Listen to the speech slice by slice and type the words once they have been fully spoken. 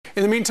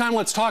In the meantime,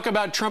 let's talk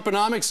about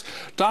Trumponomics.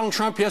 Donald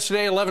Trump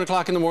yesterday, 11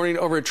 o'clock in the morning,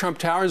 over at Trump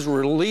Towers,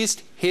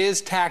 released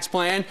his tax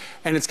plan,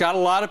 and it's got a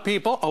lot of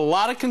people, a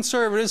lot of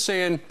conservatives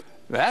saying,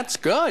 that's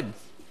good.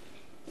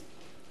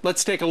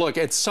 Let's take a look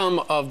at some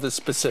of the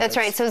specifics. That's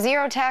right. So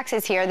zero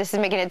taxes here. This is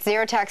making it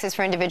zero taxes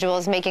for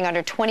individuals making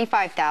under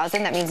 $25,000.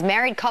 That means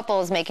married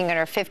couples making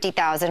under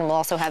 $50,000 will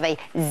also have a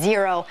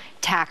zero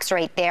tax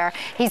rate there.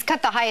 He's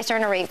cut the highest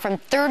earner rate from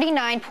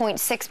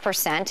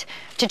 39.6%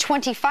 to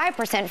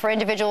 25% for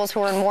individuals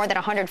who earn more than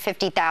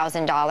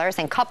 $150,000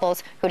 and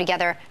couples who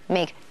together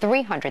make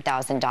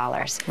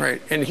 $300,000.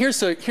 Right. And here's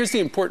the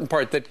important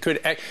part that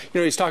could,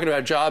 he's talking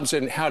about jobs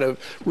and how to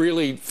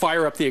really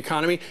fire up the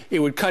economy. It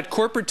would cut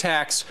corporate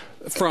tax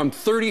from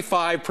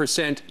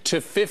 35% to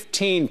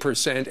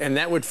 15%, and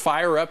that would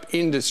fire up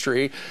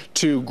industry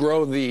to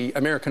grow the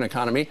American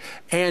economy,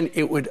 and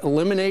it would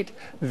eliminate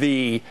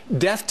the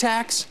death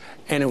tax,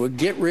 and it would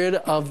get rid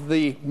of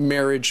the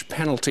marriage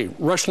penalty.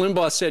 Rush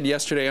Limbaugh said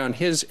yesterday on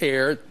his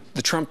air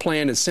the Trump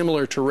plan is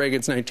similar to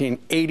Reagan's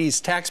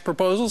 1980s tax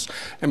proposals.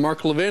 And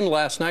Mark Levin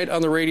last night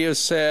on the radio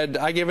said,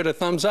 I give it a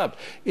thumbs up.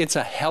 It's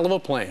a hell of a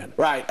plan.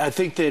 Right. I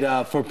think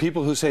that for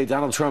people who say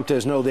Donald Trump,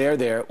 there's no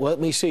there, well, let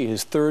me see.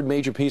 His third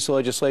major piece of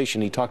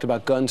legislation. He talked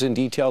about guns in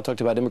detail,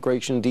 talked about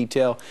immigration in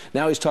detail.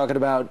 Now he's talking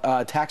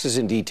about taxes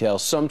in detail.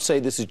 Some say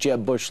this is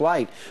Jeb Bush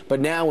light. But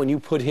now when you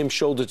put him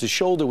shoulder to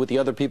shoulder with the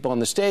other people on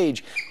the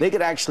stage, they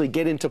could actually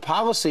get into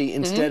policy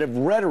instead of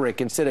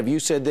rhetoric. Instead of you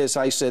said this,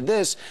 I said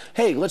this.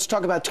 Hey, let's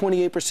talk about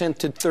 28%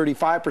 to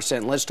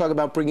 35%. Let's talk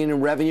about bringing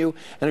in revenue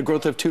and a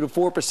growth of 2 to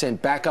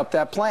 4%. Back up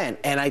that plan.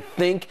 And I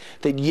think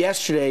that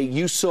yesterday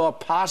you saw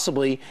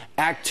possibly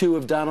Act 2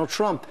 of Donald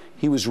Trump.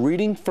 He was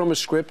reading from a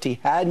script. He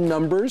had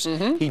numbers.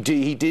 He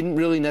didn't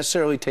really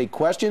necessarily take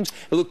questions.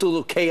 It looked a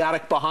little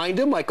chaotic behind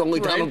him, like only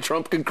Donald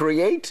Trump can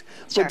create.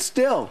 Sure. But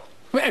still.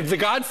 The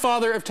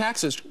godfather of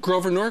taxes,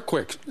 Grover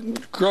Norquist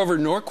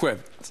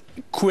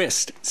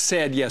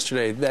said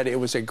yesterday that it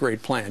was a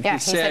great plan. Yeah, he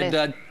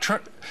said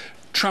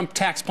Trump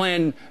tax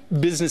plan,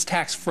 business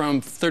tax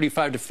from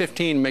 35 to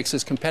 15 makes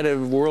us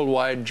competitive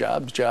worldwide.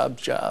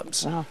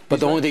 Jobs. Well, but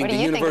the only thing, what do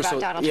the you universal,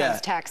 think about Donald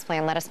Trump's tax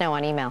plan? Let us know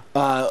on email.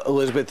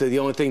 Elizabeth, the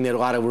only thing that a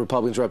lot of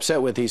Republicans are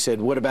upset with, he said,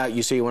 what about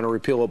you say you want to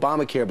repeal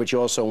Obamacare, but you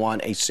also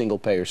want a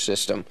single-payer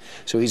system.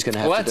 So he's going to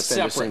have to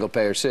defend a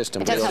single-payer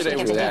system. It does have to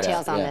get the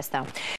details on this, though.